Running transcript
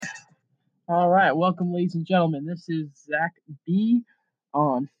All right, welcome, ladies and gentlemen. This is Zach B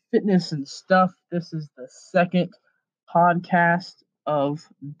on Fitness and Stuff. This is the second podcast of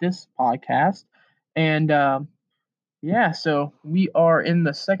this podcast. And so we are in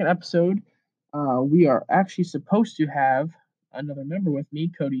the second episode. We are actually supposed to have another member with me,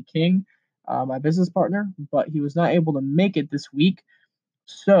 Cody King, my business partner, but he was not able to make it this week.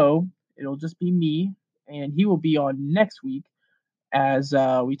 So it'll just be me, and he will be on next week as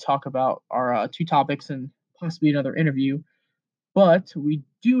we talk about our two topics and possibly another interview. But we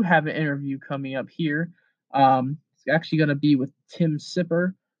do have an interview coming up here. It's actually going to be with Tim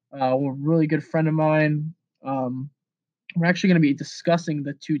Sipper, a really good friend of mine. We're actually going to be discussing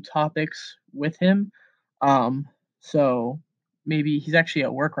the two topics with him. So maybe he's actually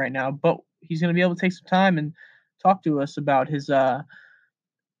at work right now, but he's going to be able to take some time and talk to us about his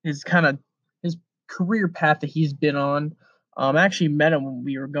kind of his career path that he's been on. I actually met him when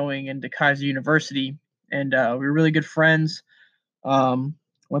we were going into Kaiser University, and we were really good friends.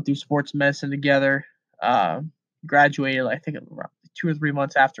 Went through sports medicine together. Uh, Graduated, I think, around 2 or 3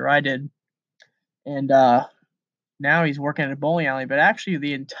 months after I did, and now he's working at a bowling alley. But actually,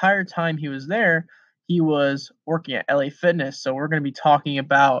 the entire time he was there, he was working at LA Fitness. So we're going to be talking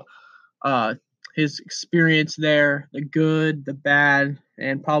about uh, his experience there, the good, the bad,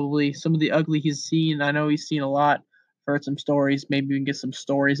 and probably some of the ugly he's seen. I know he's seen a lot, heard some stories. Maybe we can get some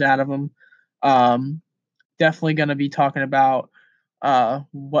stories out of him. Um, Definitely going to be talking about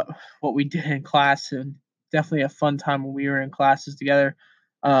what we did in class, and definitely a fun time when we were in classes together.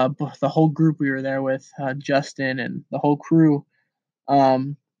 The whole group we were there with, Justin and the whole crew.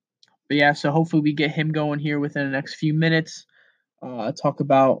 Um, but yeah, so hopefully we get him going here within the next few minutes. Talk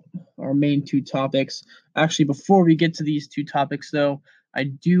about our main two topics. Actually, before we get to these two topics, though, I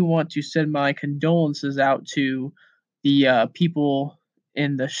do want to send my condolences out to the people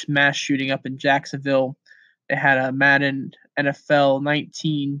in the mass shooting up in Jacksonville. They had a Madden NFL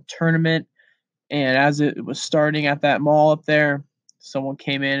 19 tournament, and as it was starting at that mall up there, someone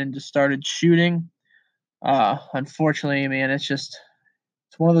came in and just started shooting. Unfortunately, man, it's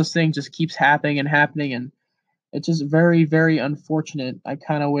one of those things just keeps happening and happening, and it's just very, very unfortunate. I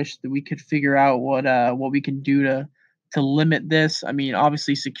kind of wish that we could figure out what we can do to limit this. I mean,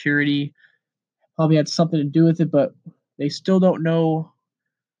 obviously security probably had something to do with it, but they still don't know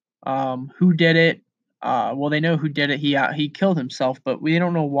who did it. Well, they know who did it. He killed himself, but we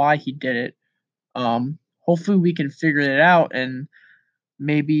don't know why he did it. Hopefully, we can figure it out, and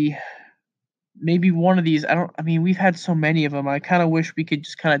maybe one of these. I don't. I mean, we've had so many of them. I kind of wish we could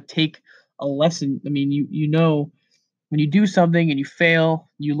just kind of take a lesson. I mean, you know when you do something and you fail,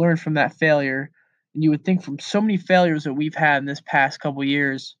 you learn from that failure. And you would think from so many failures that we've had in this past couple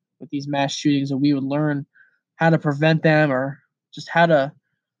years with these mass shootings that we would learn how to prevent them or just how to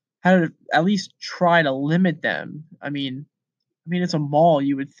at least try to limit them. I mean it's a mall.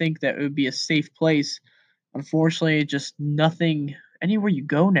 You would think that it would be a safe place. Unfortunately, just nothing anywhere you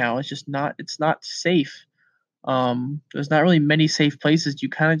go now. It's not safe. There's not really many safe places. You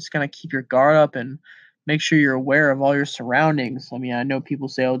kind of just gotta keep your guard up and make sure you're aware of all your surroundings. I mean, I know people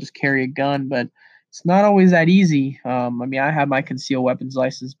say, "Oh, just carry a gun," but it's not always that easy. I mean, I have my concealed weapons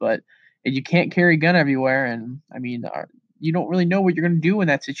license, but you can't carry a gun everywhere. And I mean, you don't really know what you're going to do in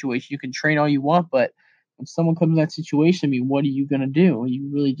that situation. You can train all you want, but when someone comes in that situation, I mean, what are you going to do? You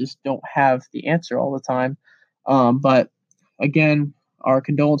really just don't have the answer all the time. But again, our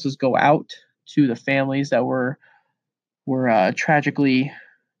condolences go out to the families that were tragically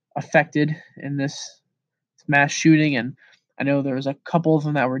affected in this mass shooting, and I know there was a couple of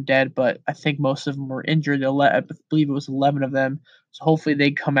them that were dead, but I think most of them were injured. I believe it was 11 of them. So hopefully they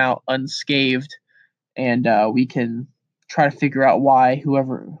come out unscathed, and we can try to figure out why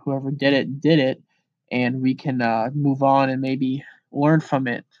whoever did it, and we can move on and maybe learn from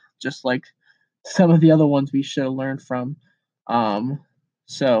it, just like some of the other ones we should have learned from. Um,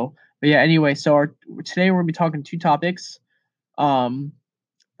 but yeah, anyway, today we're gonna be talking two topics. Um,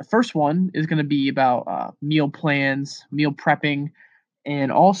 the first one is going to be about meal plans, meal prepping,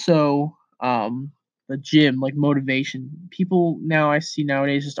 and also the gym, like motivation. People now I see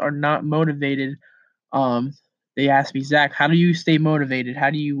nowadays just are not motivated. Um, they ask me, Zach, how do you stay motivated?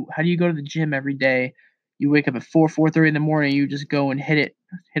 How do you go to the gym every day? You wake up at 4:30 in the morning. You just go and hit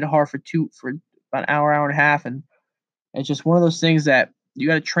it hard for about an hour and a half, and it's just one of those things that you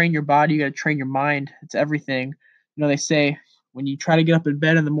got to train your body, you got to train your mind. It's everything. They say when you try to get up in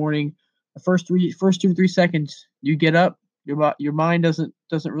bed in the morning, the first 2 to 3 seconds you get up, your mind doesn't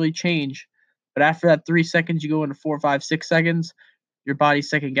really change. But after that 3 seconds, you go into 4, 5, 6 seconds. Your body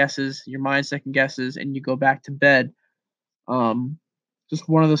second guesses, your mind second guesses, and you go back to bed. Um, just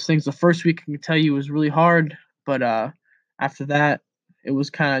one of those things. The first week I can tell you was really hard, but after that it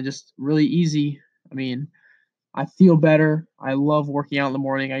was kind of just really easy. I mean, I feel better. I love working out in the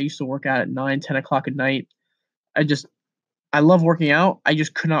morning. I used to work out at 9, 10 o'clock at night. I just I love working out. I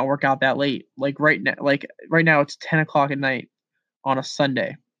just could not work out that late. Like right now it's 10 o'clock at night on a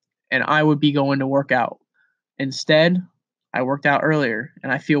Sunday, and I would be going to work out. Instead, I worked out earlier,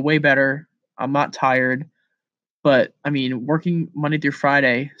 and I feel way better. I'm not tired. But I mean, working Monday through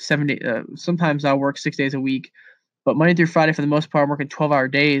Friday, 7 day, sometimes I'll work 6 days a week, but Monday through Friday for the most part, I'm working 12-hour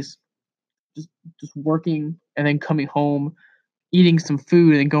days, just just working and then coming home, eating some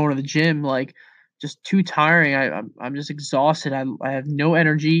food, and then going to the gym. Like, just too tiring. I'm just exhausted. I have no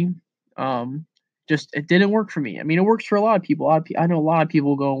energy. Um, just it didn't work for me. I mean, it works for a lot of people. I know a lot of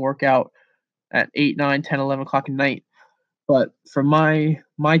people go and work out at 8, 9, 10, 11 o'clock at night. But for my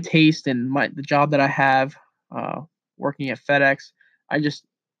taste and the job that I have, uh, working at FedEx, I just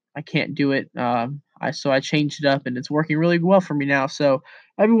I can't do it. I changed it up, and it's working really well for me now. So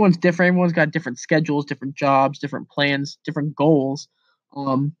everyone's different. Everyone's got different schedules, different jobs, different plans, different goals.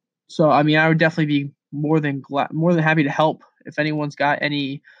 Um, so I mean, I would definitely be more than happy to help if anyone's got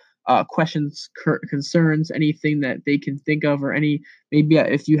any questions, concerns, anything that they can think of, or any maybe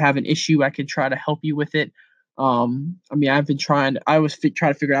if you have an issue, I can try to help you with it. I mean, I've been trying. I was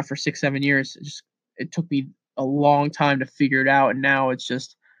trying to figure it out for 6, 7 years. It took me a long time to figure it out, and now it's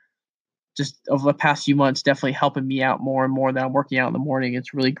just over the past few months, definitely helping me out more and more. That I'm working out in the morning.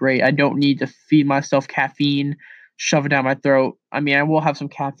 It's really great. I don't need to feed myself caffeine, shove it down my throat. I mean, I will have some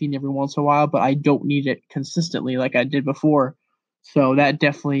caffeine every once in a while, but I don't need it consistently like I did before. So that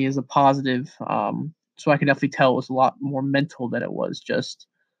definitely is a positive. So I can definitely tell it was a lot more mental than it was just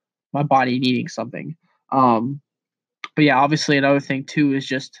my body needing something. Um, but yeah, obviously another thing too is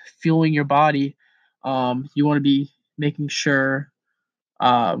just fueling your body. You want to be making sure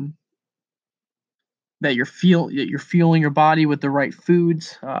um, that you're fueling your body with the right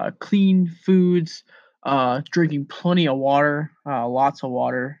foods, clean foods, drinking plenty of water, lots of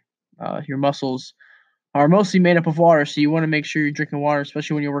water. Your muscles are mostly made up of water, so you want to make sure you're drinking water,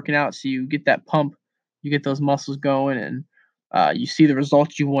 especially when you're working out, so you get that pump, you get those muscles going, and you see the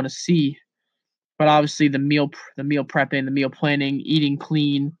results you want to see. But obviously, the meal prepping, the meal planning, eating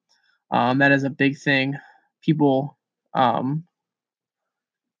clean, that is a big thing. People um,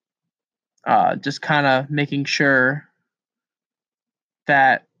 just kind of making sure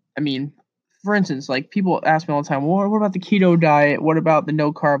that, I mean, for instance, like people ask me all the time, well, what about the keto diet? What about the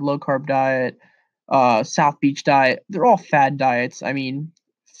no carb, low carb diet? South Beach diet? They're all fad diets. I mean,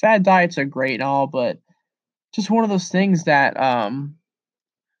 fad diets are great and all, but just one of those things that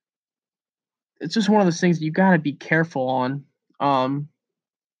it's just one of those things that you got to be careful on. Um,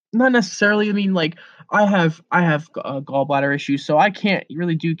 Not necessarily. I mean, like I have gallbladder issues, so I can't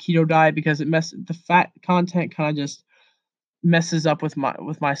really do keto diet because the fat content kind of just messes up with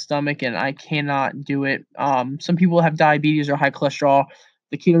my stomach, and I cannot do it. Some people have diabetes or high cholesterol.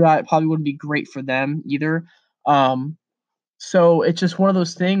 The keto diet probably wouldn't be great for them either. Um, so it's just one of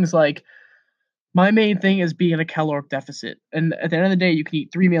those things. Like my main thing is being in a caloric deficit, and at the end of the day, you can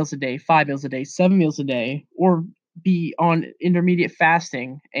eat 3 meals a day, 5 meals a day, 7 meals a day, or be on intermediate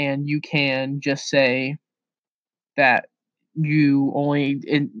fasting, and you can just say that you only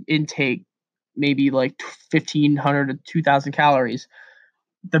intake maybe like 1,500 to 2,000 calories.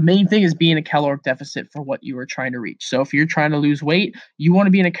 The main thing is being a caloric deficit for what you are trying to reach. So if you're trying to lose weight, you want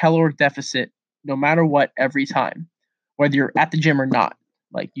to be in a caloric deficit no matter what every time, whether you're at the gym or not.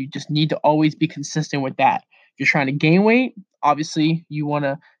 Like you just need to always be consistent with that. If you're trying to gain weight, obviously you want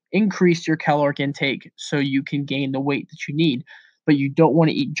to increase your caloric intake so you can gain the weight that you need. But you don't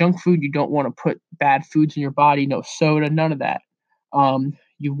want to eat junk food. You don't want to put bad foods in your body, no soda, none of that.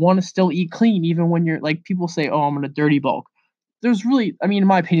 You want to still eat clean, even when you're like people say, "Oh, I'm in a dirty bulk." There's really, I mean, in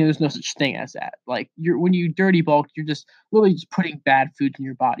my opinion, there's no such thing as that. Like when you dirty bulk, you're just literally just putting bad foods in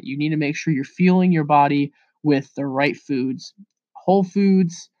your body. You need to make sure you're fueling your body with the right foods, whole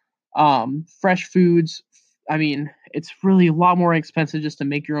foods, fresh foods. I mean, it's really a lot more expensive just to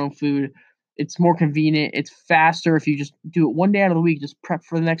make your own food. It's more convenient. It's faster if you just do it one day out of the week. Just prep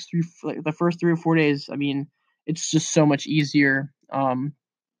for the next like the first 3 or 4 days. I mean, it's just so much easier.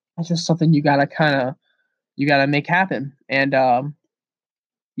 It's just something you gotta make happen. And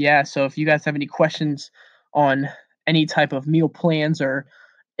yeah, so if you guys have any questions on any type of meal plans or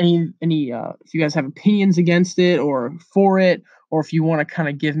any if you guys have opinions against it or for it, or if you want to kind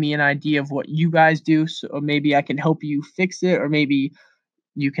of give me an idea of what you guys do, so maybe I can help you fix it, or maybe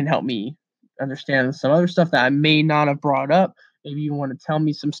you can help me understand some other stuff that I may not have brought up. Maybe you want to tell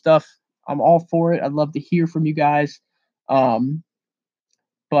me some stuff. I'm all for it. I'd love to hear from you guys. Um,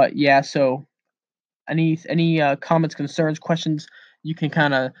 But yeah, so any comments, concerns, questions, you can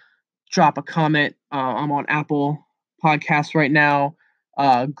kind of drop a comment. I'm on Apple Podcasts right now,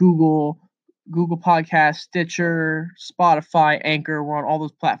 Google Podcast, Stitcher, Spotify, Anchor. We're on all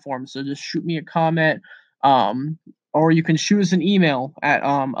those platforms. So just shoot me a comment, or you can shoot us an email at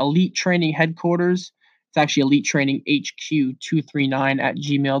Elite Training Headquarters. It's actually Elite Training HQ 239 at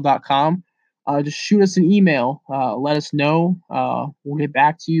gmail.com. Just shoot us an email. Let us know. We'll get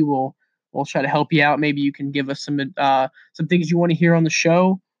back to you. We'll try to help you out. Maybe you can give us some things you want to hear on the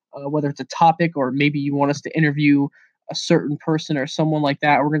show, whether it's a topic or maybe you want us to interview a certain person or someone like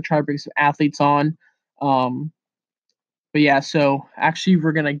that. We're going to try to bring some athletes on. But yeah, so actually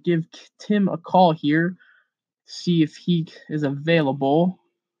we're going to give Tim a call here, see if he is available.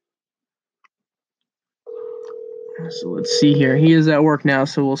 So let's see here. He is at work now,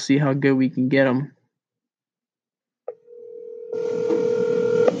 so we'll see how good we can get him.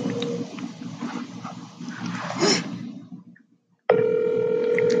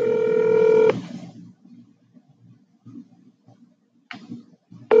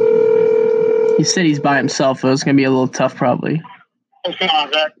 He said he's by himself, so it's going to be a little tough probably. What's going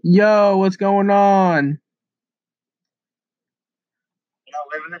on, Zach? Yo, what's going on?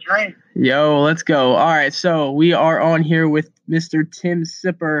 Living the dream. Yo, let's go. All right, so we are on here with Mr. Tim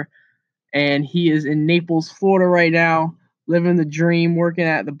Sipper, and he is in Naples, Florida right now, living the dream, working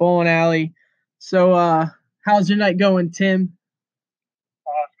at the bowling alley. So, how's your night going, Tim?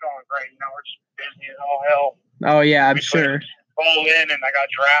 Oh, it's going great. We're just busy as all hell. Oh, yeah, I'm sure. Bowl in, and I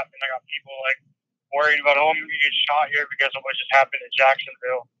got drafted, and I got people, worried about, I'm going to get shot here because of what just happened in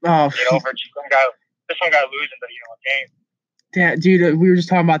Jacksonville. Oh, for some guy losing the, a game. Yeah, dude, we were just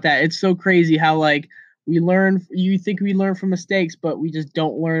talking about that. It's so crazy how we learn. You think we learn from mistakes, but we just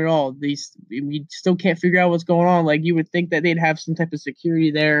don't learn at all. We still can't figure out what's going on. Like you would think that they'd have some type of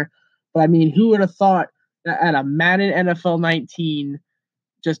security there, but I mean, who would have thought that at a Madden NFL 19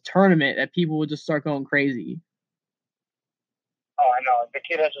 just tournament that people would just start going crazy? Oh, I know. The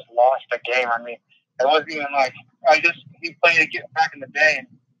kid has just lost the game. I mean, it wasn't even he played it back in the day and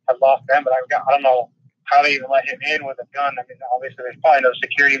had lost them, but I don't know how they even let him in with a gun. I mean, obviously there's probably no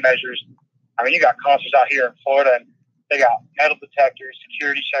security measures. I mean, you got concerts out here in Florida, and they got metal detectors,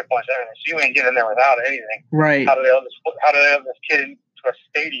 security checkpoints, everything. So you ain't getting in there without anything. Right. How do they let this kid into a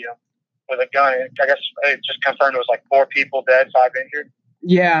stadium with a gun? I guess it just confirmed it was 4 people dead, 5 injured.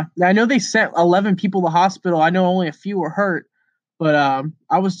 Yeah, I know they sent 11 people to the hospital. I know only a few were hurt, but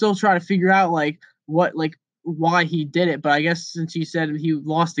I was still trying to figure out why he did it, but I guess since you said he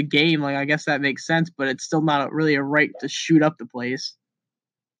lost the game, I guess that makes sense, but it's still not really a right to shoot up the place.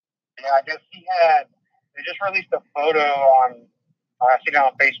 Yeah, I guess they just released a photo I seen it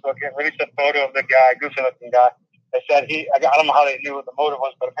on Facebook. They released a photo of the guy, goofy looking guy. They said I don't know how they knew what the motive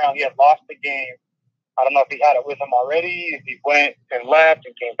was, but apparently he had lost the game. I don't know if he had it with him already, if he went and left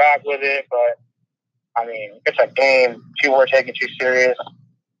and came back with it, but I mean, it's a game. People were taking too serious.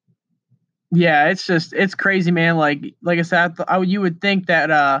 Yeah, it's crazy, man. Like I said, you would think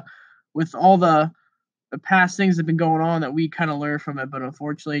that with all the past things that have been going on that we kind of learn from it, but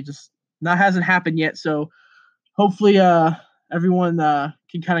unfortunately, just that hasn't happened yet. So hopefully, everyone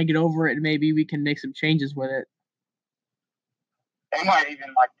can kind of get over it, and maybe we can make some changes with it. They might even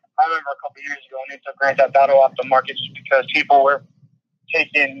I remember a couple years ago, and they took Grand Theft Auto off the market just because people were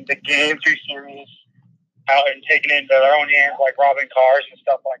taking the game too serious. Out and taking it into their own hands, robbing cars and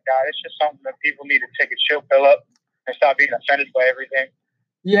stuff like that. It's just something that people need to take a chill pill up and stop being offended by everything.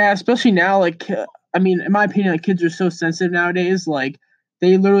 Yeah, especially now. I mean, in my opinion, kids are so sensitive nowadays.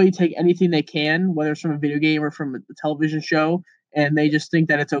 They literally take anything they can, whether it's from a video game or from a television show, and they just think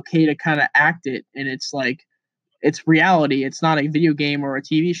that it's okay to kind of act it. And it's it's reality. It's not a video game or a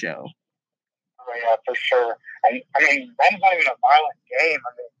TV show. Oh, yeah, for sure. I mean, Madden's not even a violent game.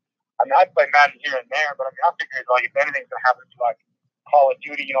 I mean, I play Madden here and there, but I figured if anything's gonna happen to Call of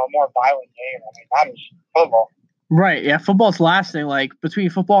Duty, a more violent game. I mean, Madden's football. Right. Yeah, football's lasting. Between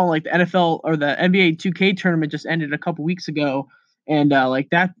football and the NFL or the NBA 2K tournament just ended a couple weeks ago, and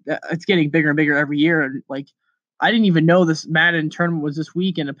that it's getting bigger and bigger every year. And I didn't even know this Madden tournament was this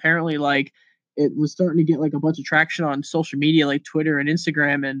week, and apparently it was starting to get a bunch of traction on social media like Twitter and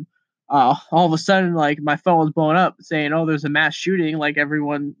Instagram, and all of a sudden, my phone was blowing up saying, "Oh, there's a mass shooting!"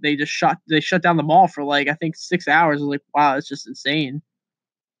 Everyone, they shut down the mall for I think 6 hours. I was like, wow, it's just insane.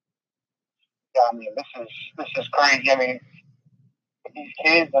 Yeah, I mean, this is crazy. I mean, these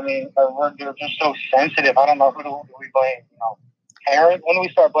kids, they're just so sensitive. I don't know who do we blame. Parents. When do we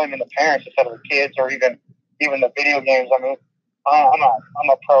start blaming the parents instead of the kids, or even the video games? I mean, I'm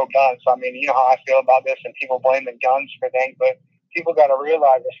a pro gun, so I mean, you know how I feel about this, and people blaming guns for things, but people got to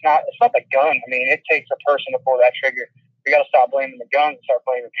realize it's not the gun. I mean, it takes a person to pull that trigger. We got to stop blaming the gun and start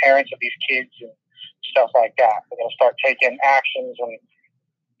blaming the parents of these kids and stuff like that. We're going to start taking actions and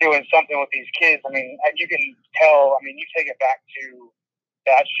doing something with these kids. I mean, you can tell. I mean, you take it back to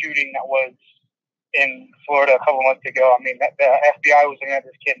that shooting that was in Florida a couple months ago. I mean, the FBI was looking at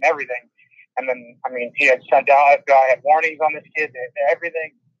this kid and everything. And then, I mean, he had sent out, FBI had warnings on this kid and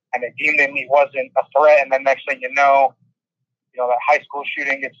everything. And they deemed him he wasn't a threat. And then next thing you know, that high school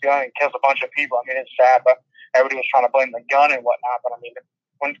shooting gets done and kills a bunch of people. I mean, it's sad, but everybody was trying to blame the gun and whatnot. But I mean,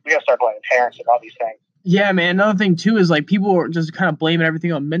 we got to start blaming parents about these things. Yeah, man. Another thing too is like people are just kind of blaming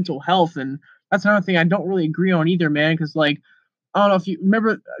everything on mental health, and that's another thing I don't really agree on either, man. Because like I don't know if you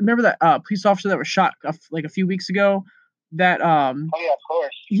remember that police officer that was shot like a few weeks ago. That Oh yeah, of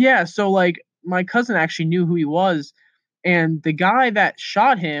course. Yeah, so like my cousin actually knew who he was, and the guy that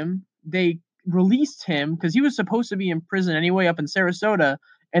shot him, they released him because he was supposed to be in prison anyway up in Sarasota,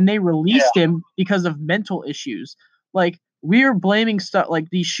 and they released him because of mental issues. Like we're blaming stuff like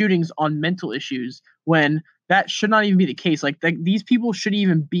these shootings on mental issues when that should not even be the case. Like these people shouldn't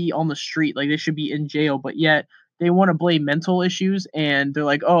even be on the street. Like they should be in jail, but yet they want to blame mental issues, and they're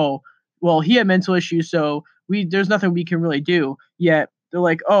like, oh, well, he had mental issues, so there's nothing we can really do. Yet they're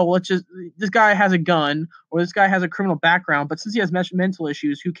like, oh, this guy has a gun or this guy has a criminal background, but since he has mental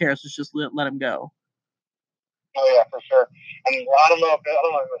issues, who cares? Let's just let him go. Oh yeah, for sure. And I don't know if it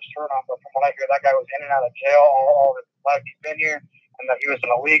was true or not, but from what I hear, that guy was in and out of jail all his life he's been here, and that he was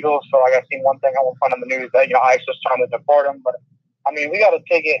an illegal. So I seen one thing I won't find on the news that ICE was trying to deport him. But I mean, we got to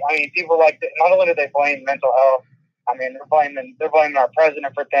take it. I mean, people not only do they blame mental health. I mean, they're blaming our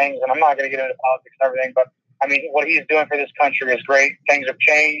president for things, and I'm not going to get into politics and everything, but I mean, what he's doing for this country is great. Things have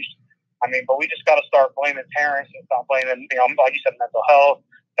changed. I mean, but we just got to start blaming parents and stop blaming, like you said, mental health,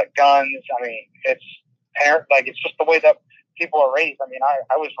 the guns. I mean, it's it's just the way that people are raised. I mean,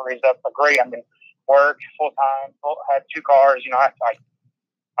 I was raised up great. I mean, worked full time, had 2 cars. I'm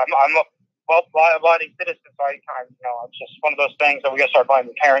a law-abiding citizen, so it's just one of those things that we got to start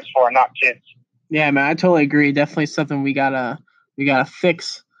blaming parents for, and not kids. Yeah, man, I totally agree. Definitely something we gotta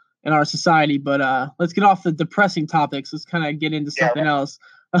fix in our society. But let's get off the depressing topics. Let's kind of get into something else.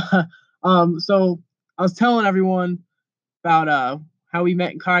 So I was telling everyone about how we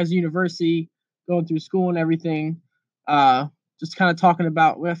met in Kaiser University, going through school and everything. Just kind of talking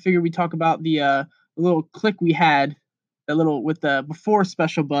about. I figured we talk about the little clique we had, with the before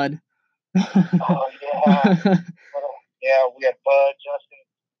Special Bud. Oh yeah, yeah. We had Bud, Justin.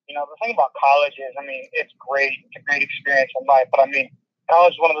 The thing about college is, I mean, it's great. It's a great experience in life. But I mean,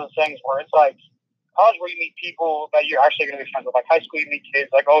 college is one of those things where it's like college where you meet people that you're actually going to be friends with. Like high school, you meet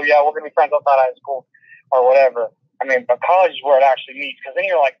kids like, oh yeah, we're going to be friends outside high school or whatever. I mean, but college is where it actually meets, because then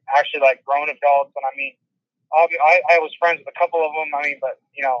you're actually grown adults. And I mean, I was friends with a couple of them. I mean, but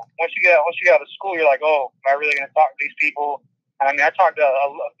once you get out of school, you're like, oh, am I really going to talk to these people? And I mean, I talked to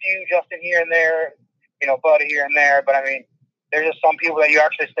a few, Justin here and there, Buddy here and there. But I mean, there's just some people that you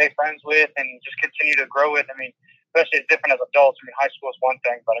actually stay friends with and just continue to grow with. I mean, especially it's different as adults. I mean, high school is one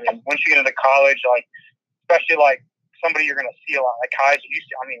thing, but I mean, once you get into college, especially somebody you're going to see a lot, like Kaiser.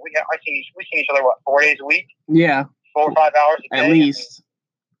 I mean, we seen each other 4 days a week. Yeah, 4 or 5 hours a day at least.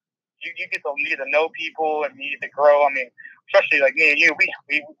 I mean, you get to know people and you get to grow. I mean, especially like me and you,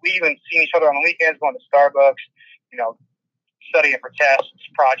 we even seen each other on the weekends, going to Starbucks, studying for tests,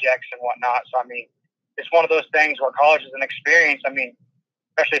 projects, and whatnot. So I mean, it's one of those things where college is an experience. I mean,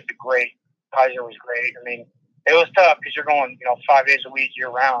 especially if it's great. Kaiser was great. I mean, it was tough because you're going, 5 days a week year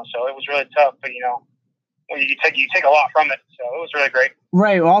round. So it was really tough, but you take a lot from it. So it was really great.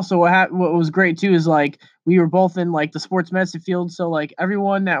 Right. Also, what was great too is we were both in the sports medicine field. So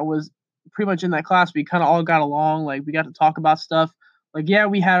everyone that was pretty much in that class, we kind of all got along. We got to talk about stuff. Yeah,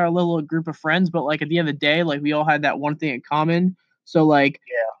 we had our little group of friends, but at the end of the day, we all had that one thing in common. So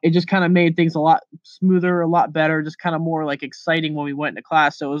it just kind of made things a lot smoother, a lot better, just kind of more exciting when we went into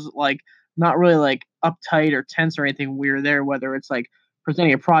class. So it was not really uptight or tense or anything when we were there, whether it's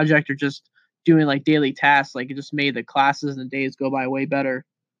presenting a project or just doing daily tasks. It just made the classes and the days go by way better.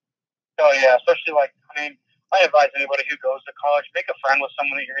 Oh yeah, especially I mean, I advise anybody who goes to college, make a friend with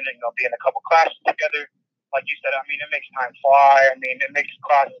someone that you're going to be in a couple classes together. Like you said, I mean, it makes time fly. I mean, it makes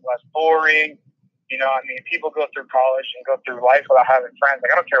classes less boring. I mean, people go through college and go through life without having friends.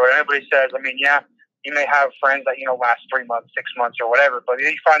 I don't care what anybody says. I mean, yeah, you may have friends that, last 3 months, 6 months or whatever, but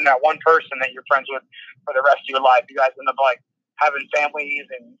you find that one person that you're friends with for the rest of your life. You guys end up having families,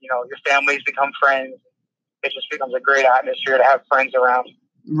 and, your families become friends. It just becomes a great atmosphere to have friends around.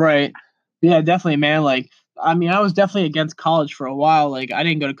 Right. Yeah, definitely, man. I mean, I was definitely against college for a while. I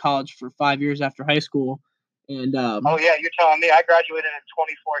didn't go to college for 5 years after high school. And oh yeah, you're telling me I graduated in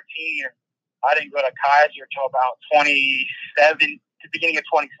 2014, and I didn't go to Kaiser until about the beginning of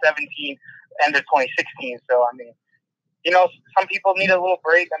 2017, end of 2016. So I mean, some people need a little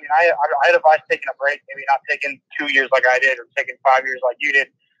break. I mean, I'd advise taking a break, maybe not taking 2 years like I did, or taking 5 years like you did.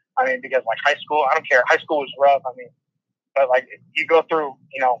 I mean, because like high school, I don't care. High school was rough. I mean, but like you go through,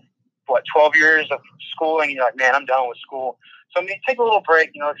 12 years of schooling, and you're like, man, I'm done with school. So I mean, take a little break,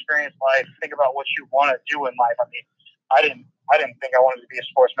 experience life, think about what you want to do in life. I mean, I didn't think I wanted to be a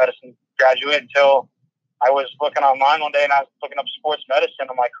sports medicine graduate until I was looking online one day and I was looking up sports medicine.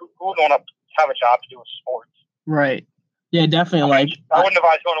 I'm like, who would want to have a job to do with sports? Right. Yeah, definitely. I wouldn't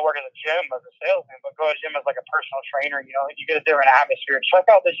advise going to work at a gym as a salesman, but go to a gym as like a personal trainer. You get a different atmosphere. Check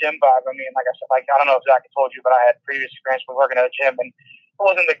out the gym vibe. I mean, like I said, I don't know if Zach told you, but I had previous experience with working at a gym, and it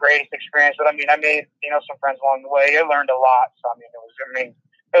wasn't the greatest experience. But I mean, I made some friends along the way. I learned a lot. So I mean,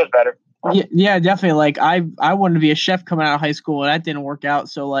 it was better. Yeah, definitely. Like I wanted to be a chef coming out of high school, and that didn't work out.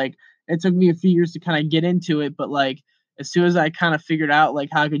 So like it took me a few years to kind of get into it, but like as soon as I kind of figured out like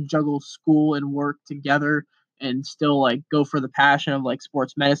how I could juggle school and work together and still like go for the passion of like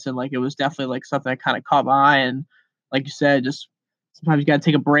sports medicine, like it was definitely like something that kind of caught my eye. And like you said, just sometimes you got to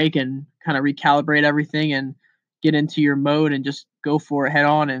take a break and kind of recalibrate everything and get into your mode and just go for it head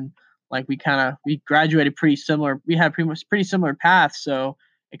on. And like we graduated pretty similar. We had pretty similar paths, so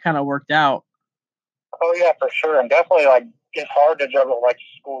it kind of worked out. Oh yeah, for sure, and definitely like it's hard to juggle like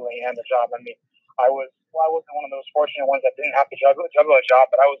schooling and the job. I mean, I wasn't one of those fortunate ones that didn't have to juggle a job,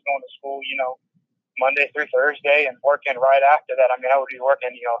 but I was going to school, Monday through Thursday and working right after that. I mean, I would be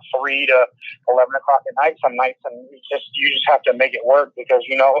working, 3 to 11 o'clock at night some nights, and you just have to make it work because,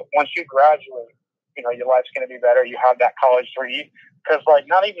 once you graduate, your life's going to be better. You have that college degree. Because, like,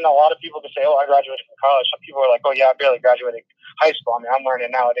 not even a lot of people can say, oh, I graduated from college. Some people are like, oh, yeah, I barely graduated high school. I mean, I'm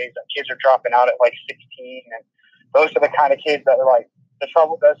learning nowadays that kids are dropping out at, like, 16. And those are the kind of kids that are, like, kids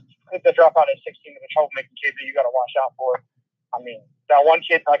that drop out at 16 are the troublemaking kids that you got to watch out for. I mean, that one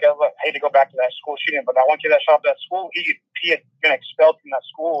kid, like, I hate to go back to that school shooting, but that one kid that shot up that school, he had been expelled from that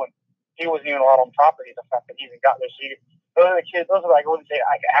school, and he wasn't even allowed on property. The fact that he even got there. So those are the kids, those are, like, I wouldn't say,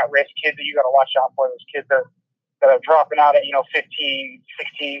 like, at-risk kids that you got to watch out for. Those kids that are dropping out at, 15,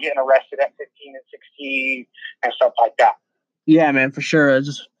 16, getting arrested at 15 and 16 and stuff like that. Yeah, man, for sure.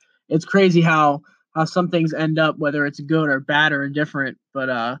 It's crazy how some things end up, whether it's good or bad or indifferent. But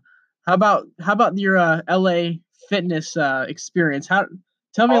how about your LA fitness experience? Tell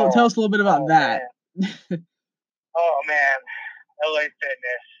us a little bit about that. Oh man, LA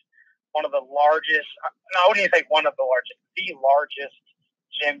Fitness, one of the largest. No, I wouldn't even say one of the largest. The largest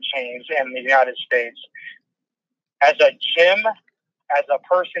gym chains in the United States. As a gym, as a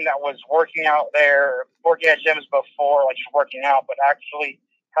person that was working out there, working at gyms before, like just working out, but actually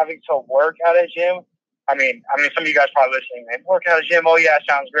having to work at a gym. I mean, some of you guys probably listening, man, working at a gym. Oh yeah,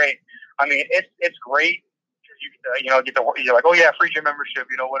 sounds great. I mean, it's great because you get to work. You're like, oh yeah, free gym membership,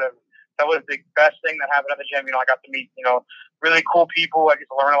 whatever. That was the best thing that happened at the gym. I got to meet, really cool people. I get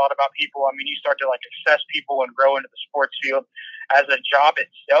to learn a lot about people. I mean, you start to like assess people and grow into the sports field. As a job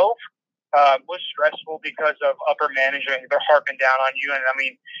itself, was stressful because of upper management. They're harping down on you. And I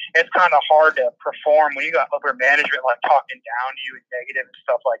mean, it's kind of hard to perform when you got upper management like talking down to you and negative and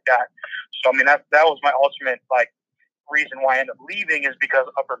stuff like that. So, I mean, that was my ultimate like reason why I ended up leaving is because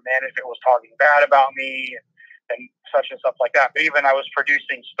upper management was talking bad about me and such and stuff like that. But even I was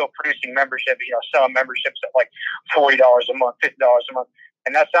still producing membership, selling memberships at like $40 a month, $50 a month.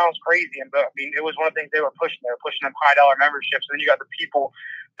 And that sounds crazy. But I mean, it was one of the things they were pushing. They were pushing them high dollar memberships. And then you got the people,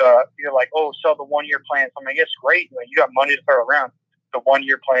 you're like, oh, sell the 1 year plan. So, I mean, it's great. You got money to throw around. The 1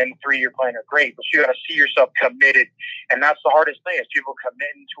 year plan, the 3 year plan are great, but you got to see yourself committed. And that's the hardest thing is people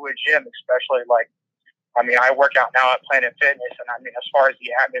committing to a gym, especially like, I mean, I work out now at Planet Fitness. And I mean, as far as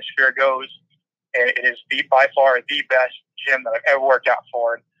the atmosphere goes, it is by far the best gym that I've ever worked out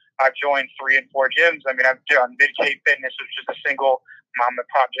for. I've joined 3 and 4 gyms. I mean, I've done Mid-Cape Fitness, which is just a single mom and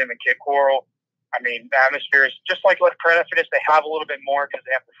pop gym in Cape Coral. I mean, the atmosphere is just like Planet Fitness. They have a little bit more because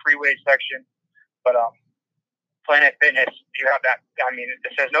they have the freeway section. But Planet Fitness, you have that. I mean,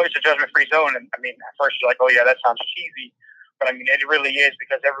 it says no, it's a judgment-free zone. And I mean, at first you're like, oh yeah, that sounds cheesy. But I mean, it really is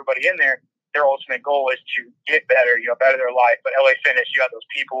because everybody in there, their ultimate goal is to get better, better their life. But LA Fitness, you have those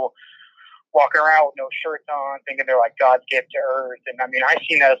people walking around with no shirts on, thinking they're like God's gift to earth. And I mean, I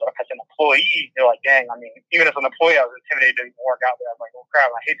seen that as an employee. They're like, dang, I mean, even as an employee, I was intimidated to even work out there. I was like, well,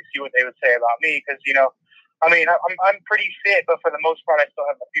 crap, I hate to see what they would say about me because, I mean, I'm pretty fit, but for the most part, I still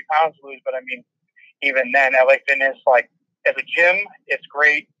have a few pounds to lose. But I mean, even then, LA Fitness, like, as a gym, it's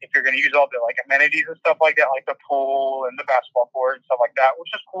great if you're going to use all the like amenities and stuff like that, like the pool and the basketball court and stuff like that,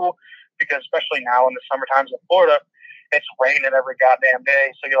 which is cool because especially now in the summer times in Florida, it's raining every goddamn day.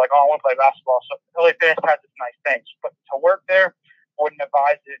 So you're like, oh, I want to play basketball. So LA Fitness has its nice things, but to work there, wouldn't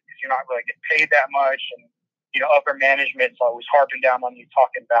advise it because you're not really getting paid that much, and upper management's always harping down on you,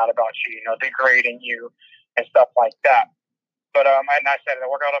 talking bad about you, degrading you and stuff like that. But and I said, I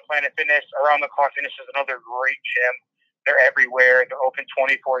work out at Planet Fitness. Around the Clock Fitness is another great gym. They're everywhere. They're open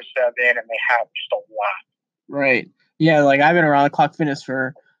 24/7, and they have just a lot. Right. Yeah, like I've been around the Clock Fitness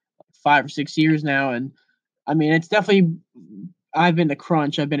for 5 or 6 years now, and I mean it's definitely. I've been to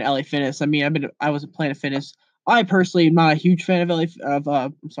Crunch. I've been to LA Fitness. I mean, I was at Planet Fitness. I personally am not a huge fan of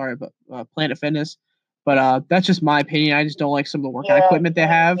Planet Fitness, but that's just my opinion. I just don't like some of the workout equipment they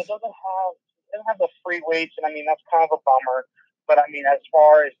have. It doesn't have the free weights, and I mean that's kind of a bummer. But I mean, as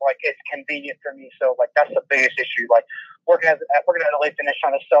far as like it's convenient for me, so like that's the biggest issue. Like working at LA Fitness,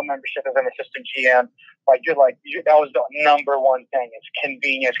 trying to sell membership as an assistant GM, that was the number one thing. It's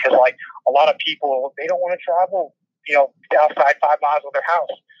convenience because like a lot of people they don't want to travel, outside 5 miles of their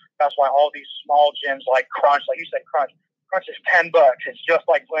house. That's why all these small gyms like Crunch, like you said, Crunch is $10. It's just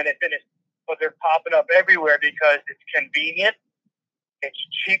like Planet Fitness, but they're popping up everywhere because it's convenient. It's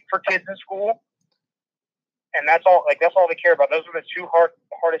cheap for kids in school. And that's all they care about. Those are the two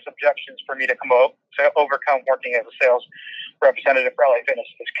hardest objections for me to overcome working as a sales representative for LA Fitness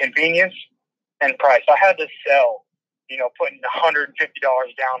is convenience and price. I had to sell, putting $150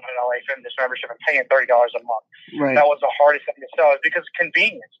 down on an LA Fitness membership and paying $30 a month. Right. That was the hardest thing to sell is because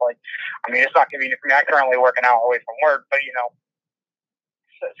convenience. Like, I mean, it's not convenient for me. I'm currently working out away from work, but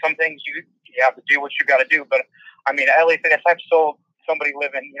some things you have to do what you got to do. But I mean, LA Fitness, I've sold somebody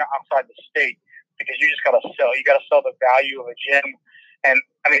living, outside the state. Because you just got to sell. You got to sell the value of a gym. And,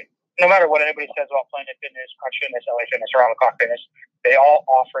 I mean, no matter what anybody says about Planet Fitness, Crunch Fitness, LA Fitness, Around the Clock Fitness, they all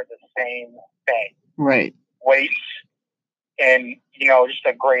offer the same thing. Right. Weights and, just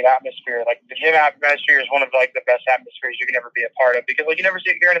a great atmosphere. Like, the gym atmosphere is one of, like, the best atmospheres you can ever be a part of. Because, like, you never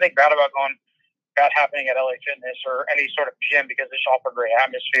hear anything bad happening at LA Fitness or any sort of gym because they just offer great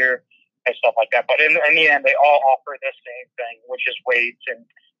atmosphere and stuff like that. But in the end, they all offer the same thing, which is weights and,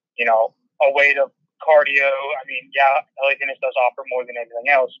 a weight of cardio. I mean, yeah, LA Fitness does offer more than anything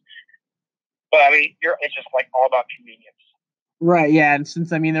else, but I mean, it's just like all about convenience. Right. Yeah, and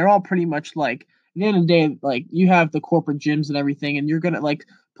since I mean they're all pretty much like at the end of the day, like you have the corporate gyms and everything, and you're gonna like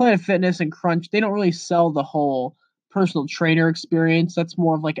Planet Fitness and Crunch. They don't really sell the whole personal trainer experience. That's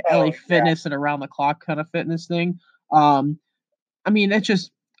more of like LA Fitness and around the clock kind of fitness thing. I mean, it's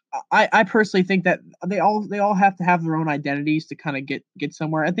just. I personally think that they all have to have their own identities to kind of get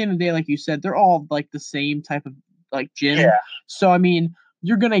somewhere. At the end of the day, like you said, they're all like the same type of like gym. Yeah. So I mean,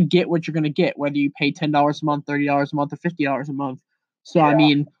 you're gonna get what you're gonna get, whether you pay $10 a month, $30 a month, or $50 a month. So yeah. I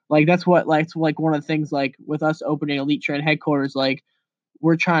mean, like that's what like one of the things like with us opening Elite Trend headquarters, like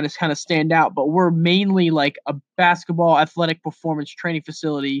we're trying to kind of stand out, but we're mainly like a basketball athletic performance training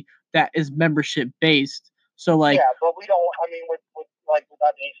facility that is membership based. So like yeah, but we don't. I mean, with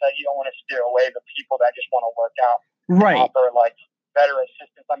that being said, you don't want to steer away the people that just want to work out, right? Offer like better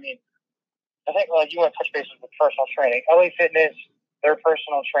assistance. I mean, I think like you want to touch bases with personal training. LA Fitness, their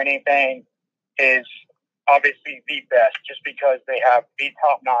personal training thing is obviously the best, just because they have the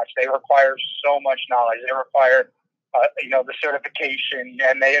top notch. They require so much knowledge. They require, the certification,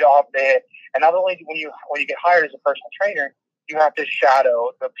 and and not only when you get hired as a personal trainer, you have to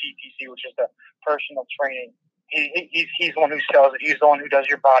shadow the PTC, which is the personal training. He's the one who sells it. He's the one who does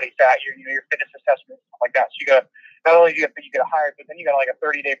your body fat, your fitness assessment, stuff like that. So you got not only you get hired, but then you got like a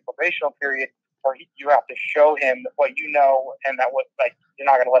 30-day probational period where you have to show him what you know, and that you're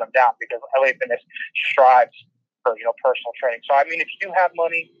not going to let him down, because LA Fitness strives for personal training. So I mean, if you do have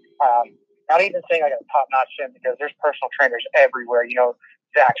money, not even saying like a top-notch gym, because there's personal trainers everywhere.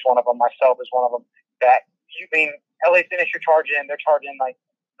 Zach's one of them. Myself is one of them. That LA Fitness, they're charging like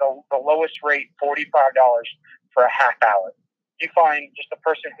the lowest rate, $45 for a half hour. You find just a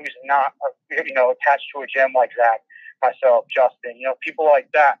person who's not, attached to a gym like Zach, myself, Justin, people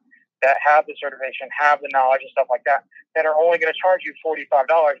like that have the certification, have the knowledge and stuff like that are only going to charge you $45,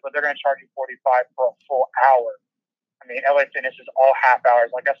 but they're going to charge you $45 for a full hour. I mean, LA Fitness is all half hours.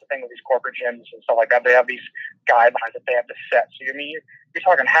 Like, that's the thing with these corporate gyms and stuff like that. They have these guidelines that they have to set. So you're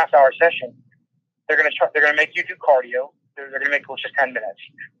talking half-hour session. They're going to make you do cardio. They're going to make it just 10 minutes.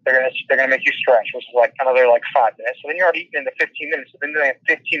 They're going to make you stretch, which is like another 5 minutes. So then you're already in the 15 minutes. So then they have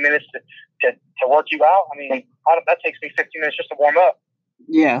 15 minutes to work you out. I mean, that takes me 15 minutes just to warm up.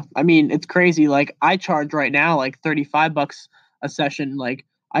 Yeah, I mean, it's crazy. Like, I charge right now like $35 a session. Like,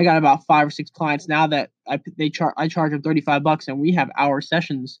 I got about 5 or 6 clients now that I charge them $35 and we have hour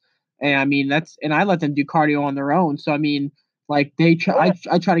sessions. And I mean and I let them do cardio on their own. So I mean, like I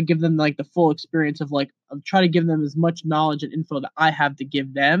try to give them like the full experience of like I try to give them as much knowledge and info that I have to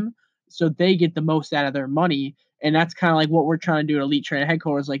give them, so they get the most out of their money. And that's kind of like what we're trying to do at Elite Trainer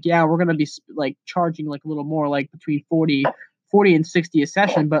headquarters. Like, yeah, we're gonna be like charging like a little more, like between 40 and 60 a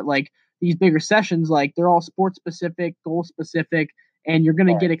session, but like these bigger sessions, like they're all sports specific, goal specific, and you're going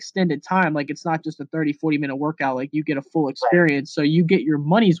to get extended time. Like it's not just a 30-40 minute workout. Like you get a full experience. So you get your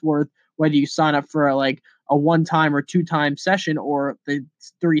money's worth, whether you sign up for like a 1-time or 2-time session or the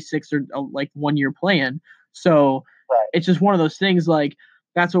 36 or like 1-year plan. So it's just one of those things. Like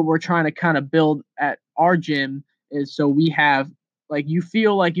that's what we're trying to kind of build at our gym, is so we have like, you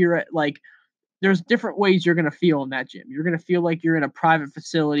feel like you're at like, there's different ways you're going to feel in that gym. You're going to feel like you're in a private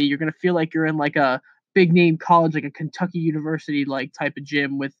facility. You're going to feel like you're in like a big name college, like a Kentucky University like type of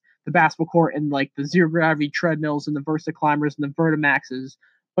gym with the basketball court and like the zero gravity treadmills and the Versa climbers and the Vertimaxes.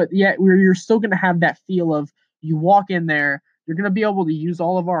 But yet you're still going to have that feel of, you walk in there, you're going to be able to use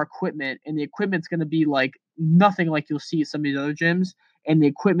all of our equipment, and the equipment's going to be like nothing like you'll see at some of these other gyms. And the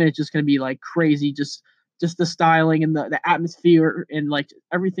equipment is just going to be like crazy, just the styling and the atmosphere and like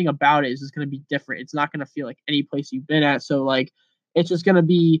everything about it is just going to be different. It's not going to feel like any place you've been at. So like, it's just going to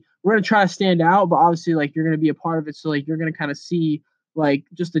be, we're going to try to stand out, but obviously like you're going to be a part of it. So like, you're going to kind of see like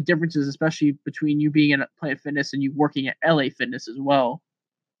just the differences, especially between you being in Planet Fitness and you working at LA Fitness as well.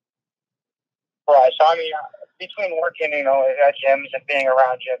 Right. So I mean, between working, at gyms and being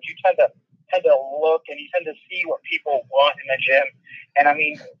around gyms, you tend to look and you tend to see what people want in the gym. And I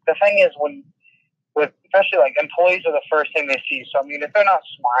mean, the thing is, especially like employees are the first thing they see. So I mean, if they're not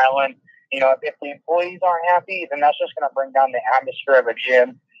smiling, if the employees aren't happy, then that's just going to bring down the atmosphere of a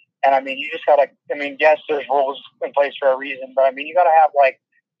gym. And I mean, you just gotta. I mean, yes, there's rules in place for a reason, but I mean, you gotta have like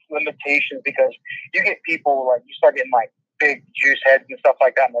limitations, because you get people like, you start getting like big juice heads and stuff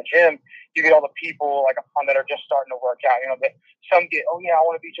like that in the gym. You get all the people like that are just starting to work out. That some get, oh yeah, I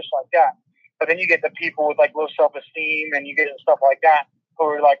want to be just like that. But then you get the people with like low self-esteem, and you get stuff like that, who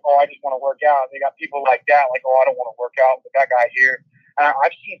are like, oh, I just want to work out. They got people like that, like, oh, I don't want to work out with that guy here.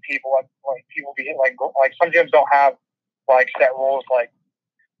 I've seen people like people be like some gyms don't have like set rules like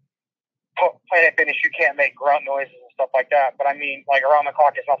Planet Fitness, you can't make grunt noises and stuff like that. But I mean, like around the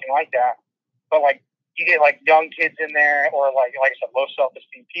clock, it's nothing like that. But like you get like young kids in there, or like I said, low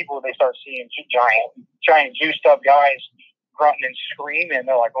self-esteem people. They start seeing giant juiced up guys grunting and screaming.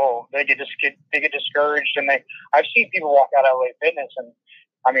 They're like, oh, they get discouraged, and I've seen people walk out of LA Fitness, and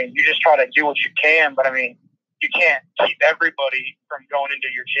I mean, you just try to do what you can, but I mean, you can't keep everybody from going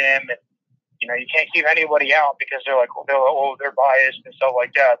into your gym, and you can't keep anybody out because they're like, they're biased and stuff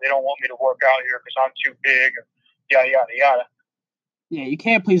like that. They don't want me to work out here because I'm too big, and yada yada yada. Yeah, you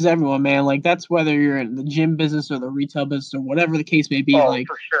can't please everyone, man. Like that's whether you're in the gym business or the retail business or whatever the case may be. Like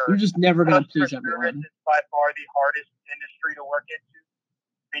for sure, you're just never gonna please everyone. It's by far the hardest industry to work into,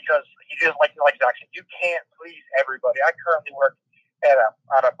 because you just like Zach said, you can't please everybody. I currently work at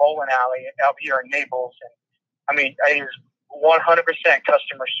a bowling alley out here in Naples, and I mean, it is 100%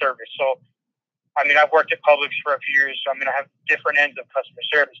 customer service. So I mean, I've worked at Publix for a few years, so I mean, I have different ends of customer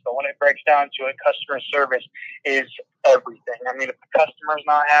service. But when it breaks down to it, customer service is everything. I mean, if the customer's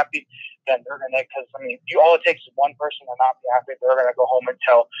not happy, then they're gonna. Because I mean, all it takes is one person to not be happy. They're gonna go home and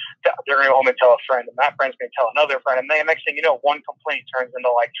tell. They're gonna go home and tell a friend, and that friend's gonna tell another friend, and then the next thing you know, one complaint turns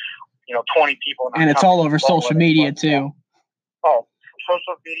into like 20 people. And it's all over social media too. Oh.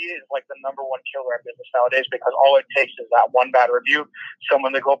 Social media is like the number one killer in business nowadays, because all it takes is that one bad review.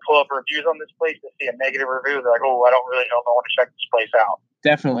 Someone to go pull up reviews on this place to see a negative review. They're like, oh, I don't really know if I want to check this place out.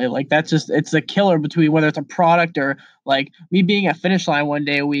 Definitely. Like that's just, it's a killer between whether it's a product or like me being at Finish Line one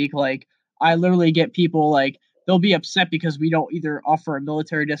day a week. Like I literally get people like, they'll be upset because we don't either offer a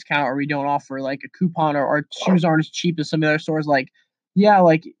military discount or we don't offer like a coupon, or our shoes aren't as cheap as some of the other stores. Like, yeah,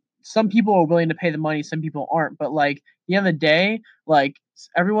 like some people are willing to pay the money, some people aren't. But like at the end of the day, like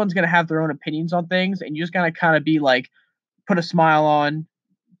everyone's gonna have their own opinions on things, and you just gotta kind of be like, put a smile on,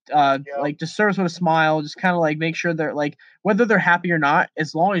 like just service with a smile, just kind of like make sure they're like, whether they're happy or not,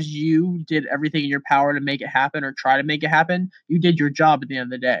 as long as you did everything in your power to make it happen or try to make it happen, you did your job at the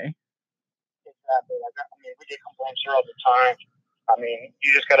end of the day. Exactly. I mean, we get complaints here all the time. I mean,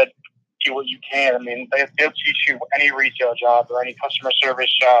 you just gotta do what you can. I mean, they'll teach you any retail job or any customer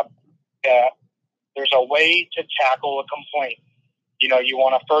service job that there's a way to tackle a complaint. You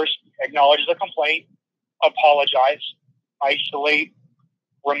want to first acknowledge the complaint, apologize, isolate,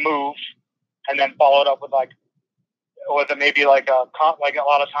 remove, and then follow it up with maybe like a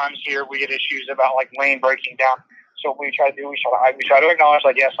lot of times here we get issues about like lane breaking down. So we try to acknowledge,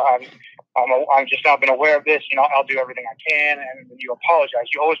 like, yes, I'm just not been aware of this. I'll do everything I can, and then you apologize.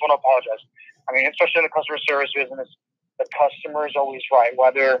 You always want to apologize. I mean, especially in the customer service business, the customer is always right.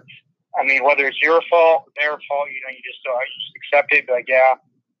 Whether it's your fault, their fault, you just accept it. Be like, yeah,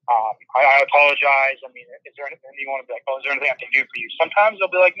 I apologize. I mean, is there anything you want to be like? Oh, is there anything I can do for you? Sometimes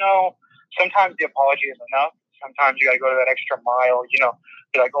they'll be like, no. Sometimes the apology is enough. Sometimes you got to go to that extra mile.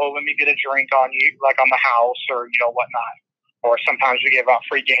 Be like, oh, let me get a drink on you, like on the house, or whatnot. Or sometimes we give out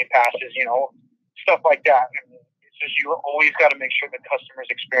free game passes, stuff like that. And it's just you always got to make sure the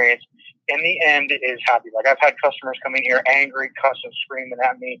customer's experience in the end is happy. Like I've had customers come in here angry, cussing, screaming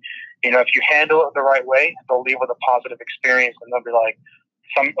at me. If you handle it the right way, they'll leave with a positive experience, and they'll be like,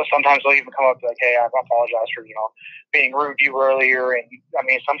 sometimes they'll even come up to like, hey, I apologize for being rude to you earlier. And I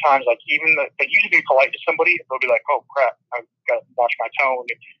mean, sometimes like even they usually be polite to somebody, they'll be like, oh crap, I've got to watch my tone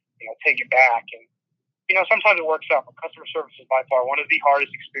and take it back. And sometimes it works out. But customer service is by far one of the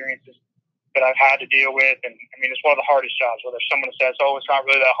hardest experiences that I've had to deal with. And I mean, it's one of the hardest jobs. Whether someone says, oh, it's not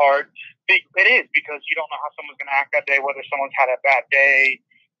really that hard, it is, because you don't know how someone's going to act that day, whether someone's had a bad day.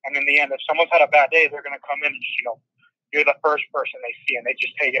 And in the end, if someone's had a bad day, they're going to come in and you're the first person they see, and they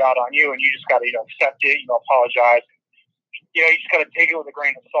just take it out on you, and you just got to accept it, apologize. You just got to take it with a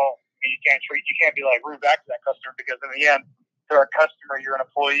grain of salt. I mean, you can't be like rude back to that customer, because in the end, they're a customer, you're an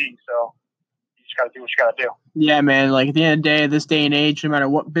employee, so you just got to do what you got to do. Yeah, man. Like at the end of the day, this day and age, no matter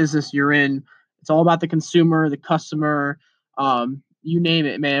what business you're in, it's all about the consumer, the customer. You name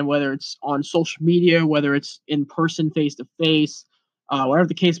it, man. Whether it's on social media, whether it's in person, face to face, whatever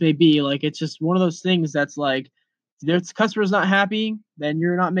the case may be. Like it's just one of those things that's like, if the customer's not happy, then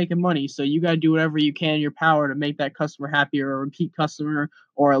you're not making money. So you got to do whatever you can in your power to make that customer happy, or a repeat customer,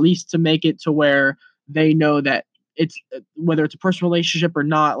 or at least to make it to where they know that it's, whether it's a personal relationship or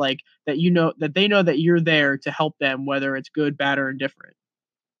not, like that that they know that you're there to help them, whether it's good, bad, or indifferent.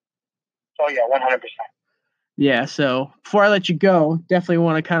 Oh yeah, 100%. Yeah. So before I let you go, definitely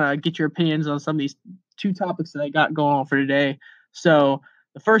want to kind of get your opinions on some of these two topics that I got going on for today. So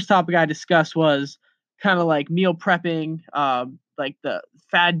the first topic I discussed was kind of like meal prepping, like the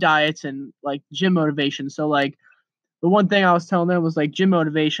fad diets and like gym motivation. So like the one thing I was telling them was like gym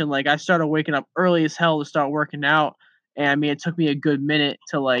motivation. Like I started waking up early as hell to start working out. And I mean, it took me a good minute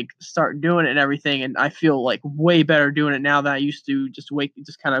to like start doing it and everything. And I feel like way better doing it now than I used to just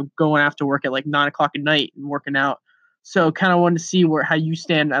kind of going after work at like 9 o'clock at night and working out. So kind of wanted to see how you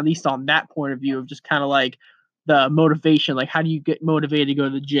stand, at least on that point of view of just kind of like the motivation. Like, how do you get motivated to go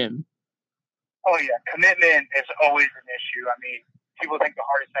to the gym? Oh yeah, commitment is always an issue. I mean, people think the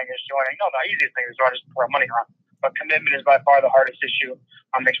hardest thing is joining. No, the easiest thing is joining just throw money around. But commitment is by far the hardest issue.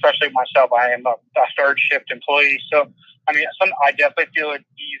 Especially myself, I am a third shift employee, so I mean, I definitely feel it's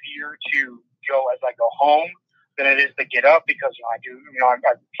easier to go as I go home than it is to get up, because I'm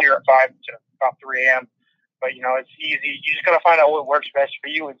here at 5 to about 3 a.m. But it's easy. You just gotta find out what works best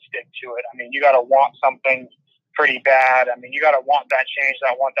for you and stick to it. I mean, you gotta want something pretty bad. I mean, you got to want that change,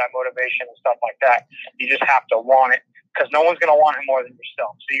 want that motivation and stuff like that. You just have to want it, because no one's going to want it more than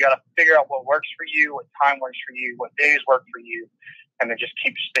yourself. So you got to figure out what works for you, what time works for you, what days work for you, and then just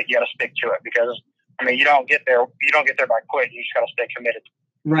you got to stick to it, because I mean, you don't get there by quitting. You just got to stay committed.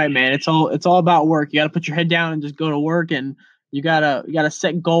 Right, man. It's all about work. You got to put your head down and just go to work, and you gotta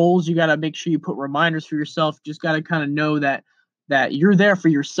set goals. You got to make sure you put reminders for yourself. You just got to kind of know that you're there for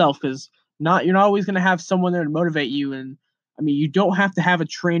yourself, because you're not always going to have someone there to motivate you. And I mean, you don't have to have a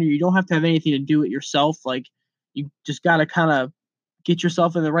trainer. You don't have to have anything to do it yourself. Like, you just got to kind of get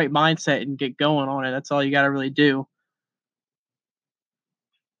yourself in the right mindset and get going on it. That's all you got to really do.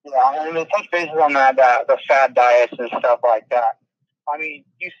 Yeah, I mean, touch bases on that, the fad diets and stuff like that. I mean,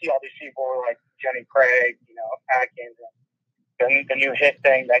 you see all these people like Jenny Craig, Atkins, and the new hit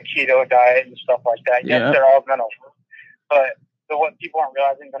thing, that keto diet and stuff like that. Yeah. Yes, they're all going to work, but what people aren't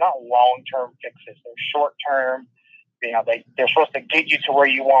realizing, they're not long-term fixes. They're short-term. They're supposed to get you to where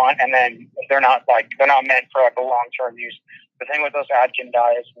you want, and then they're not meant for like a long-term use. The thing with those Atkins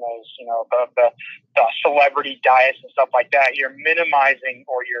diets and those, the celebrity diets and stuff like that, you're minimizing,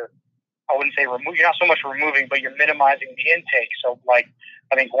 or I wouldn't say remove. You're not so much removing, but you're minimizing the intake. So, like,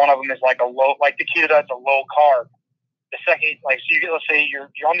 I think one of them is like the keto diet's a low carb. The second, let's say you're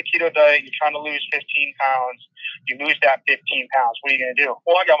on the keto diet, you're trying to lose 15 pounds, you lose that 15 pounds. What are you going to do?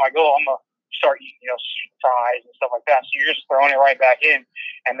 Well, I got my goal. I'm going to start eating, fries and stuff like that. So you're just throwing it right back in,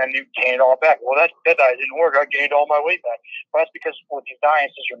 and then you gain it all back. Well, that diet didn't work. I gained all my weight back. But that's because with these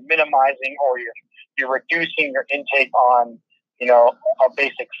diets, is you're minimizing, or you're reducing your intake on, a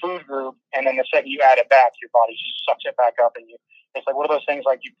basic food group, and then the second you add it back, your body just sucks it back up, and it's like one of those things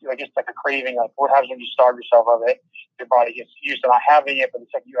like it's like a craving. Like what happens when you starve yourself of it? Your body gets used to not having it, but the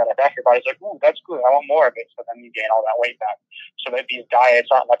second you add it back, your body's like, ooh, that's good. I want more of it. So then you gain all that weight back. So that these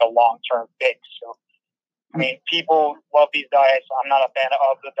diets aren't like a long-term fix. So I mean, people love these diets. I'm not a fan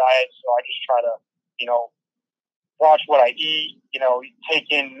of the diets, so I just try to, watch what I eat.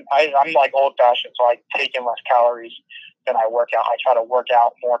 I'm like old-fashioned, so I take in less calories than I work out. I try to work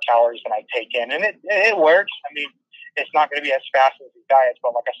out more calories than I take in, and it works. I mean, it's not going to be as fast as these diets,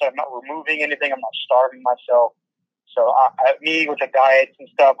 but like I said, I'm not removing anything. I'm not starving myself. So me with the diets and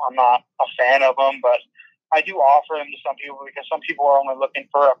stuff, I'm not a fan of them, but I do offer them to some people because some people are only looking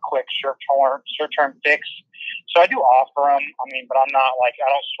for a quick short-term fix. So I do offer them. I mean, but I'm not like, I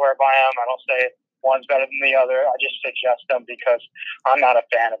don't swear by them. I don't say one's better than the other. I just suggest them because I'm not a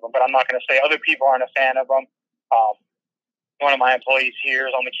fan of them. But I'm not going to say other people aren't a fan of them. One of my employees here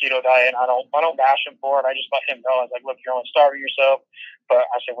is on the keto diet, and I don't bash him for it. I just let him know. I was like, look, you're only starving yourself. But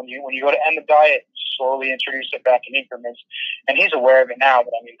I said, when you go to end the diet, slowly introduce it back in increments. And he's aware of it now.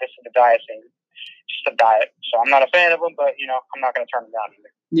 But I mean, this is the diet thing, just a diet. So I'm not a fan of them, but I'm not going to turn them down either.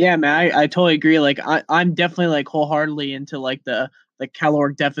 Yeah, man, I totally agree. Like I'm definitely like wholeheartedly into like the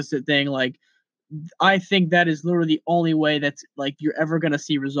caloric deficit thing. Like I think that is literally the only way that's like you're ever gonna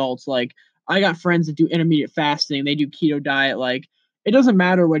see results. Like I got friends that do intermediate fasting, they do keto diet. Like it doesn't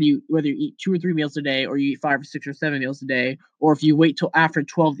matter whether you eat 2 or 3 meals a day, or you eat 5 or 6 or 7 meals a day, or if you wait till after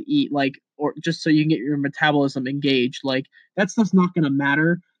 12 to eat, like, or just so you can get your metabolism engaged. Like that stuff's not gonna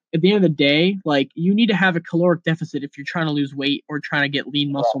matter. At the end of the day, like you need to have a caloric deficit if you're trying to lose weight or trying to get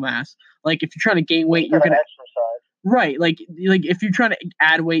lean muscle mass. Like if you're trying to gain weight, you're gonna exercise. Right, like if you're trying to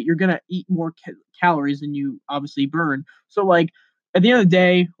add weight, you're gonna eat more calories than you obviously burn. So like at the end of the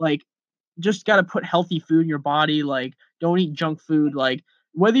day, like just gotta put healthy food in your body. Like don't eat junk food. Like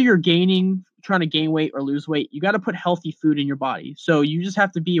whether you're trying to gain weight or lose weight, you gotta put healthy food in your body. So you just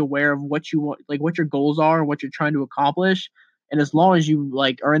have to be aware of what you want, like what your goals are and what you're trying to accomplish. And as long as you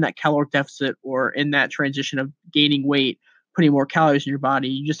like are in that caloric deficit or in that transition of gaining weight, putting more calories in your body,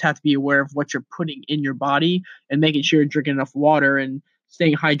 you just have to be aware of what you're putting in your body and making sure you're drinking enough water and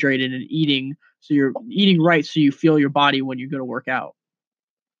staying hydrated and eating. So you're eating right so you feel your body when you go to work out.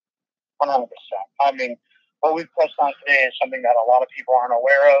 100%. I mean, what we've touched on today is something that a lot of people aren't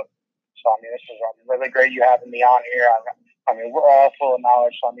aware of. So, I mean, this is really great you having me on here. I mean, we're all full of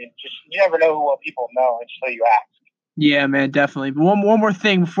knowledge. So, I mean, just you never know what people know until you ask. Yeah, man, definitely. But one more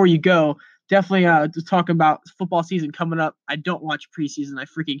thing before you go, definitely just talking about football season coming up. I don't watch preseason. I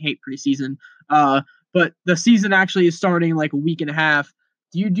freaking hate preseason. But the season actually is starting like a week and a half.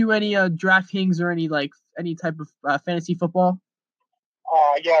 Do you do any DraftKings or any type of fantasy football?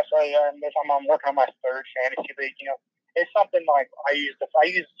 Yes, I'm working on my third fantasy league. It's something like I use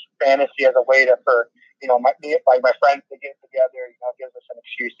fantasy as a way for my friends to get together. It gives us an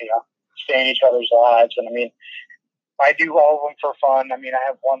excuse to stay in each other's lives. And I mean, I do all of them for fun. I mean, I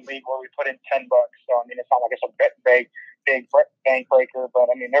have one league where we put in $10, so I mean, it's not like it's a big bank breaker.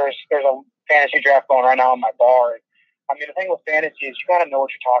 But I mean, there's a fantasy draft going right now in my bar. I mean, the thing with fantasy is you got to know what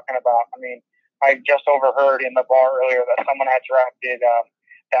you're talking about. I mean, I just overheard in the bar earlier that someone had drafted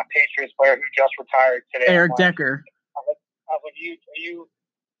that Patriots player who just retired today. Eric Decker. I was like,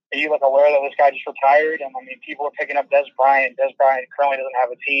 are you like aware that this guy just retired? And I mean, people are picking up Des Bryant. Des Bryant currently doesn't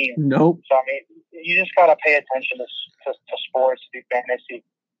have a team. Nope. So I mean, you just gotta pay attention to sports, to fantasy,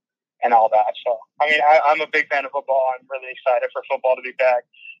 and all that. So I mean, I'm a big fan of football. I'm really excited for football to be back.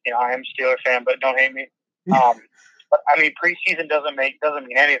 I am a Steelers fan, but don't hate me. But I mean, preseason doesn't mean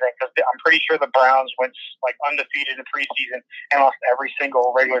anything because I'm pretty sure the Browns went like undefeated in preseason and lost every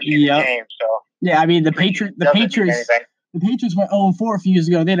single regular season game. So yeah, I mean the Patriots went 0-4 a few years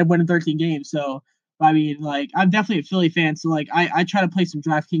ago. They ended up winning 13 games. So I mean, like I'm definitely a Philly fan. So like I try to play some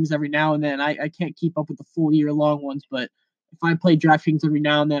DraftKings every now and then. I can't keep up with the full year long ones, but if I play DraftKings every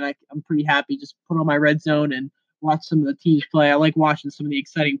now and then, I'm pretty happy. Just put on my red zone and watch some of the teams play. I like watching some of the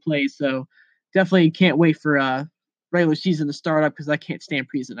exciting plays. So definitely can't wait for regular season to start up because I can't stand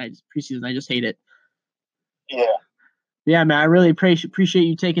preseason. I just hate it. Yeah, man. I really appreciate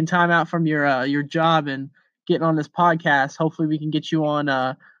you taking time out from your job and getting on this podcast. Hopefully, we can get you on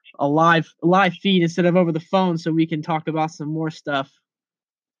a live feed instead of over the phone, so we can talk about some more stuff.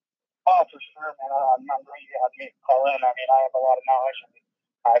 Oh, for sure, man. I'm glad you had me call in. I mean, I have a lot of knowledge.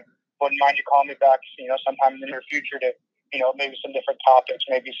 I wouldn't mind you calling me back, sometime in the near future to, maybe some different topics,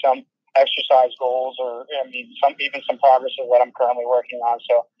 maybe some exercise goals, or even some progress of what I'm currently working on.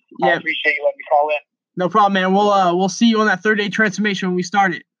 So yeah. I appreciate you letting me call in. No problem, man. We'll see you on that 3rd day transformation when we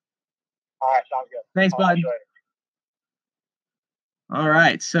start it. All right, sounds good. Thanks, bud. All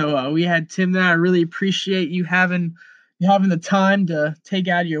right, so we had Tim there. I really appreciate you having having the time to take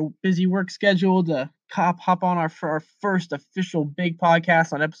out of your busy work schedule to hop on our first official big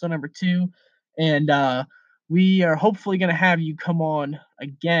podcast on episode number 2. And we are hopefully going to have you come on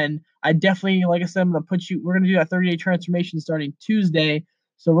again. I definitely, like I said, we're going to do that 30-day transformation starting Tuesday.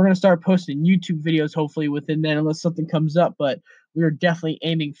 So we're going to start posting YouTube videos hopefully within then, unless something comes up. But we're definitely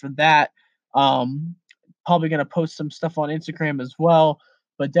aiming for that. Probably going to post some stuff on Instagram as well.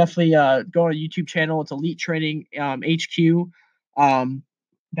 But definitely go on a YouTube channel. It's Elite Training HQ.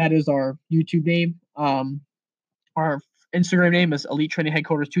 That is our YouTube name. Our Instagram name is Elite Training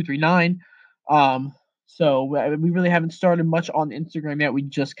Headquarters 239. So we really haven't started much on Instagram yet. We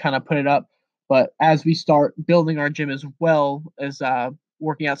just kind of put it up. But as we start building our gym as well as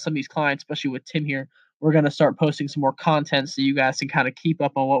working out some of these clients, especially with Tim here, we're going to start posting some more content so you guys can kind of keep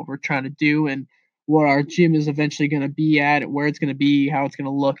up on what we're trying to do and what our gym is eventually going to be at, where it's going to be, how it's going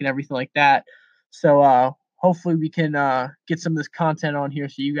to look, and everything like that. So hopefully we can get some of this content on here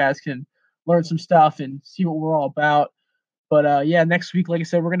so you guys can learn some stuff and see what we're all about. But yeah, next week, like I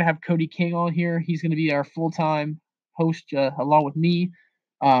said, we're going to have Cody King on here. He's going to be our full-time host along with me,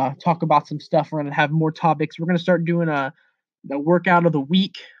 talk about some stuff. We're going to have more topics. We're going to start doing the workout of the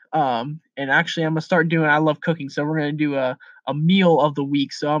week. And actually, I'm going to start doing, I love cooking, so we're going to do a meal of the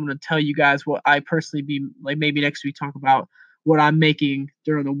week. So I'm going to tell you guys what I personally be, like maybe next week, talk about what I'm making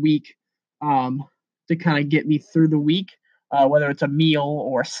during the week to kind of get me through the week, whether it's a meal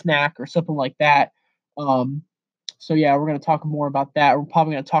or a snack or something like that. So yeah, we're going to talk more about that. We're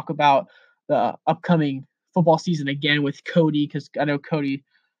probably going to talk about the upcoming football season again with Cody, because I know Cody,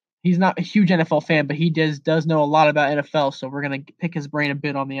 he's not a huge NFL fan, but he does know a lot about NFL. So we're going to pick his brain a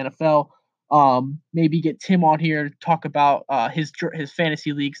bit on the NFL. Maybe get Tim on here to talk about his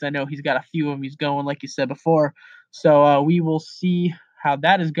fantasy leagues. I know he's got a few of them he's going, like you said before. So we will see how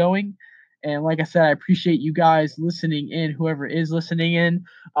that is going. And like I said, I appreciate you guys listening in, whoever is listening in.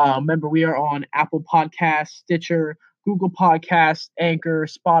 Remember, we are on Apple Podcasts, Stitcher, Google Podcasts, Anchor,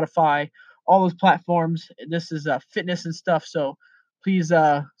 Spotify, all those platforms. This is fitness and stuff. So please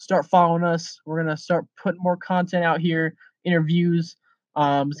start following us. We're going to start putting more content out here, interviews. It's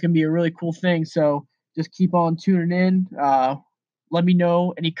going to be a really cool thing. So just keep on tuning in. Let me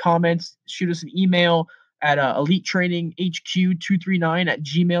know any comments. Shoot us an email at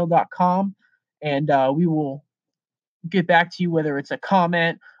elitetraininghq239@gmail.com, and we will get back to you, whether it's a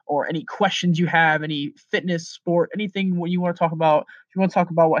comment or any questions you have, any fitness, sport, anything what you want to talk about. If you want to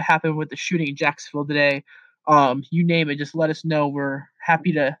talk about what happened with the shooting in Jacksonville today, you name it, just let us know. We're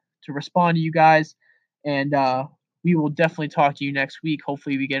happy to respond to you guys, and we will definitely talk to you next week.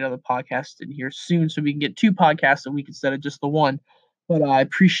 Hopefully we get another podcast in here soon so we can get 2 podcasts a week instead of just the one. But I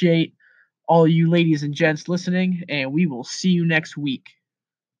appreciate all you ladies and gents listening, and we will see you next week.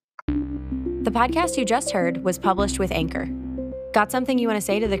 The podcast you just heard was published with Anchor. Got something you want to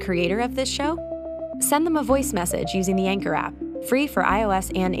say to the creator of this show? Send them a voice message using the Anchor app, free for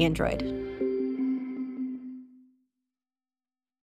iOS and Android.